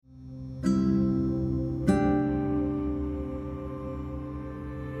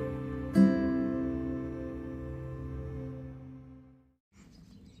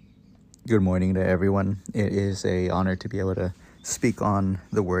Good morning to everyone. It is an honor to be able to speak on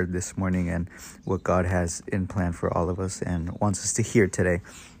the word this morning and what God has in plan for all of us and wants us to hear today.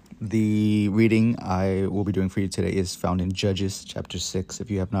 The reading I will be doing for you today is found in Judges chapter 6.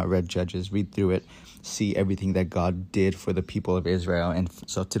 If you have not read Judges, read through it, see everything that God did for the people of Israel. And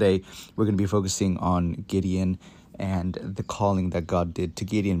so today we're going to be focusing on Gideon and the calling that God did to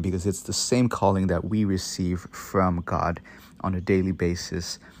Gideon, because it's the same calling that we receive from God on a daily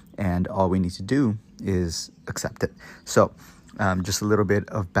basis. And all we need to do is accept it. So just a little bit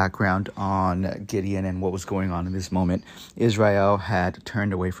of background on Gideon and what was going on in this moment. Israel had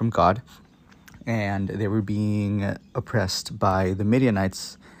turned away from God, and they were being oppressed by the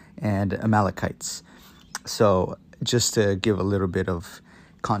Midianites and Amalekites. So just to give a little bit of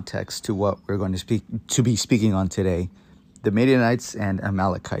context to what we're going to be speaking on today, the Midianites and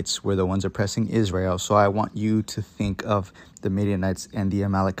Amalekites were the ones oppressing Israel. So I want you to think of the Midianites and the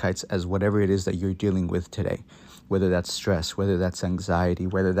Amalekites as whatever it is that you're dealing with today, whether that's stress, whether that's anxiety,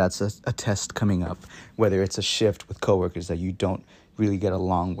 whether that's a test coming up, whether it's a shift with coworkers that you don't really get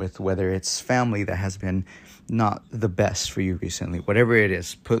along with, whether it's family that has been not the best for you recently. Whatever it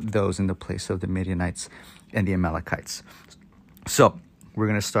is, put those in the place of the Midianites and the Amalekites. So we're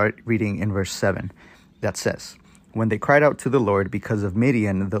going to start reading in verse 7 that says, "When they cried out to the Lord because of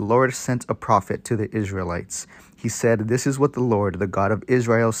Midian, the Lord sent a prophet to the Israelites. He said, 'This is what the Lord, the God of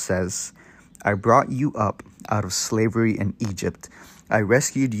Israel, says. I brought you up out of slavery in Egypt. I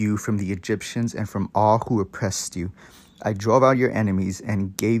rescued you from the Egyptians and from all who oppressed you. I drove out your enemies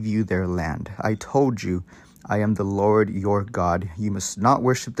and gave you their land. I told you, I am the Lord your God. You must not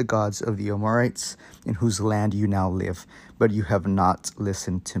worship the gods of the Amorites in whose land you now live, but you have not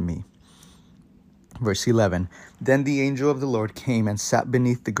listened to me.'" Verse 11, "Then the angel of the Lord came and sat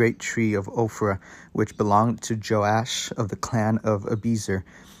beneath the great tree of Ophrah, which belonged to Joash of the clan of Abiezer.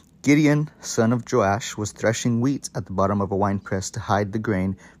 Gideon, son of Joash, was threshing wheat at the bottom of a winepress to hide the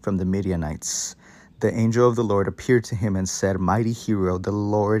grain from the Midianites. The angel of the Lord appeared to him and said, 'Mighty hero, the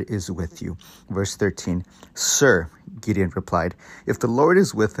Lord is with you.'" Verse 13, "Sir," Gideon replied, "if the Lord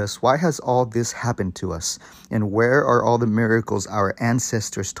is with us, why has all this happened to us? And where are all the miracles our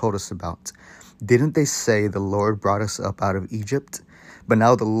ancestors told us about? Didn't they say the Lord brought us up out of Egypt? But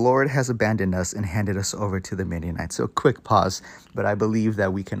now the Lord has abandoned us and handed us over to the Midianites." So quick pause, but I believe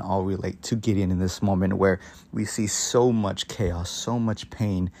that we can all relate to Gideon in this moment where we see so much chaos, so much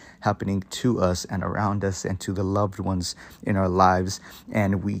pain happening to us and around us and to the loved ones in our lives.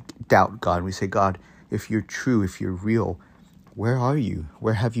 And we doubt God. We say, "God, if you're true, if you're real, where are you?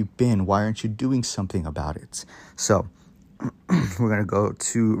 Where have you been? Why aren't you doing something about it?" So we're going to go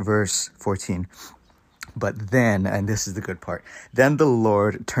to verse 14. "But then," and this is the good part, "then the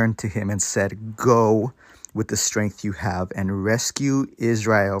Lord turned to him and said, 'Go with the strength you have and rescue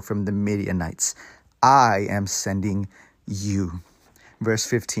Israel from the Midianites. I am sending you.'" Verse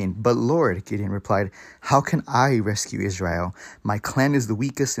 15, "But Lord," Gideon replied, "how can I rescue Israel? My clan is the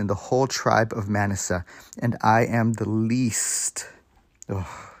weakest in the whole tribe of Manasseh, and I am the least.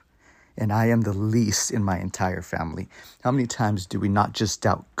 And I am the least in my entire family." How many times do we not just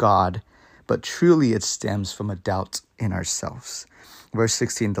doubt God, but truly it stems from a doubt in ourselves? Verse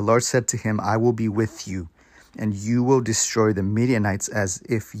 16, "The Lord said to him, 'I will be with you, and you will destroy the Midianites as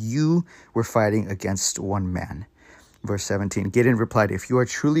if you were fighting against one man.'" Verse 17, Gideon replied, "If you are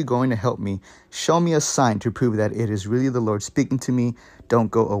truly going to help me, show me a sign to prove that it is really the Lord speaking to me. Don't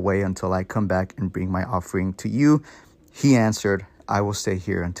go away until I come back and bring my offering to you." He answered, "I will stay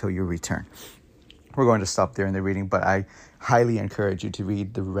here until you return." We're going to stop there in the reading, but I highly encourage you to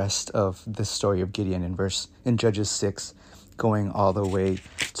read the rest of the story of Gideon in Judges 6, going all the way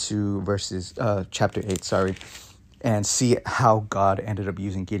to chapter 8, and see how God ended up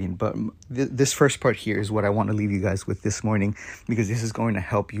using Gideon. But this first part here is what I want to leave you guys with this morning, because this is going to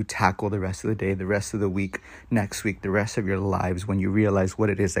help you tackle the rest of the day, the rest of the week, next week, the rest of your lives when you realize what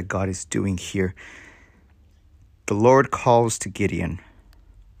it is that God is doing here. The Lord calls to Gideon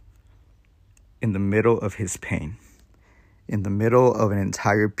in the middle of his pain, in the middle of an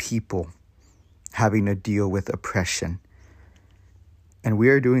entire people having to deal with oppression. And we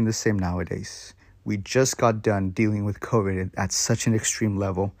are doing the same nowadays. We just got done dealing with COVID at such an extreme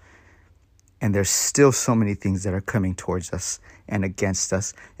level, and there's still so many things that are coming towards us and against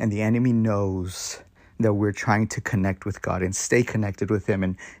us. And the enemy knows that we're trying to connect with God and stay connected with him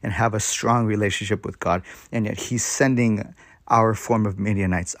and have a strong relationship with God. And yet he's sending our form of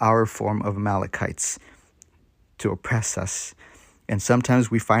Midianites, our form of Amalekites to oppress us. And sometimes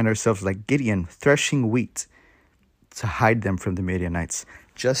we find ourselves like Gideon, threshing wheat to hide them from the Midianites,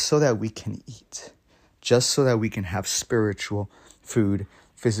 just so that we can eat, just so that we can have spiritual food,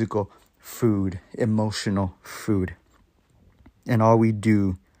 physical food, emotional food. And all we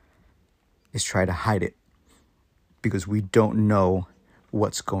do is try to hide it because we don't know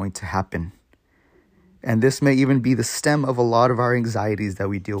what's going to happen. And this may even be the stem of a lot of our anxieties that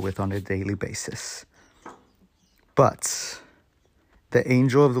we deal with on a daily basis. But the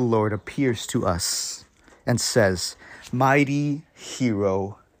angel of the Lord appears to us and says, "Mighty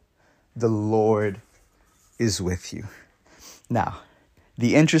hero, the Lord is with you." Now,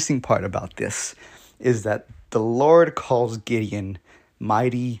 the interesting part about this is that the Lord calls Gideon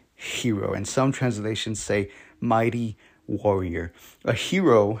mighty hero, and some translations say mighty warrior. A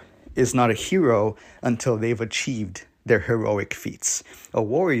hero is not a hero until they've achieved their heroic feats. A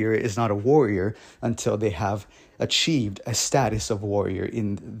warrior is not a warrior until they have achieved a status of warrior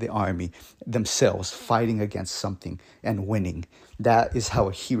in the army themselves, fighting against something and winning. That is how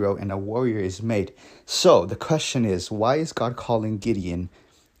a hero and a warrior is made. So the question is, why is God calling Gideon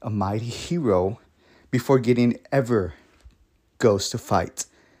a mighty hero before Gideon ever goes to fight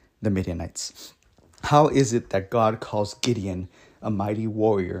the Midianites? How is it that God calls Gideon a mighty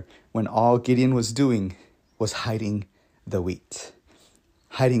warrior when all Gideon was doing was hiding the wheat,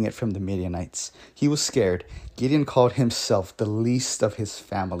 hiding it from the Midianites? He was scared. Gideon called himself the least of his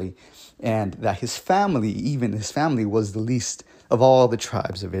family, and that his family was the least of all the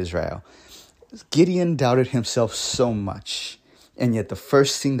tribes of Israel. Gideon doubted himself so much, and yet the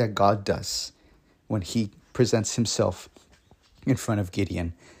first thing that God does when he presents himself in front of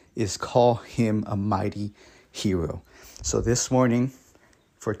Gideon is call him a mighty hero. So this morning,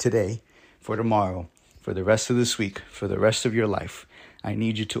 for today, for tomorrow, for the rest of this week, for the rest of your life, I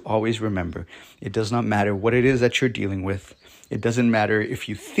need you to always remember, it does not matter what it is that you're dealing with. It doesn't matter if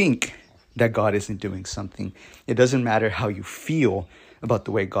you think that God isn't doing something. It doesn't matter how you feel about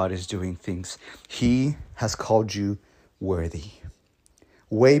the way God is doing things. He has called you worthy.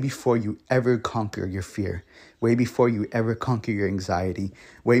 Way before you ever conquer your fear, way before you ever conquer your anxiety,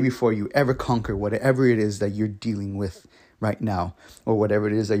 way before you ever conquer whatever it is that you're dealing with right now, or whatever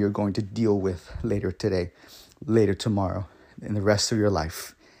it is that you're going to deal with later today, later tomorrow, in the rest of your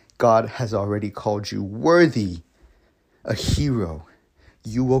life. God has already called you worthy, a hero.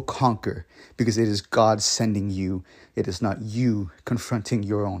 You will conquer because it is God sending you. It is not you confronting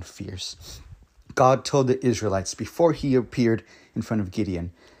your own fears. God told the Israelites before he appeared in front of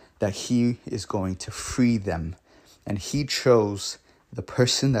Gideon that he is going to free them. And he chose the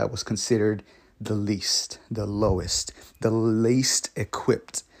person that was considered the least, the lowest, the least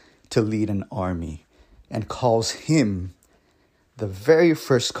equipped to lead an army, and calls him the very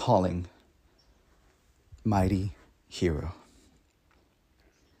first calling, mighty hero.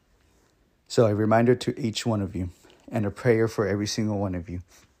 So a reminder to each one of you and a prayer for every single one of you.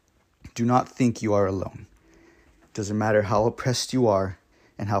 Do not think you are alone. It doesn't matter how oppressed you are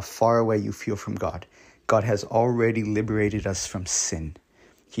and how far away you feel from God. God has already liberated us from sin.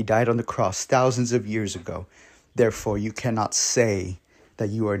 He died on the cross thousands of years ago. Therefore, you cannot say that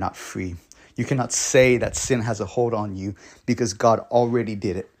you are not free. You cannot say that sin has a hold on you because God already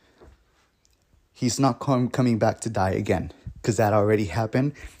did it. He's not coming back to die again because that already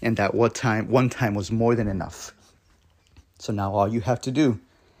happened, and that one time was more than enough. So now all you have to do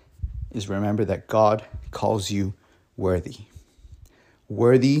is remember that God calls you worthy.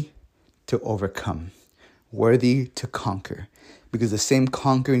 Worthy to overcome. Worthy to conquer. Because the same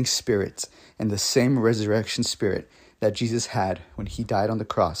conquering spirit and the same resurrection spirit that Jesus had when he died on the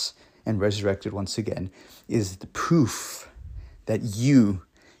cross and resurrected once again is the proof that you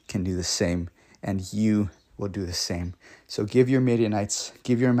can do the same, and you will do the same. So give your Midianites,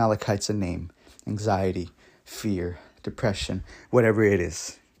 give your Amalekites a name. Anxiety, fear, depression, whatever it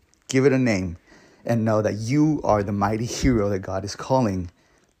is. Give it a name and know that you are the mighty hero that God is calling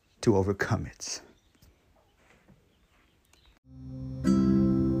to overcome it.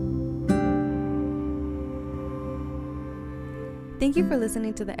 Thank you for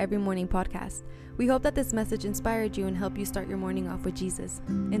listening to the Every Morning podcast. We hope that this message inspired you and helped you start your morning off with Jesus.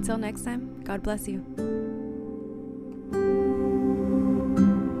 Until next time, God bless you.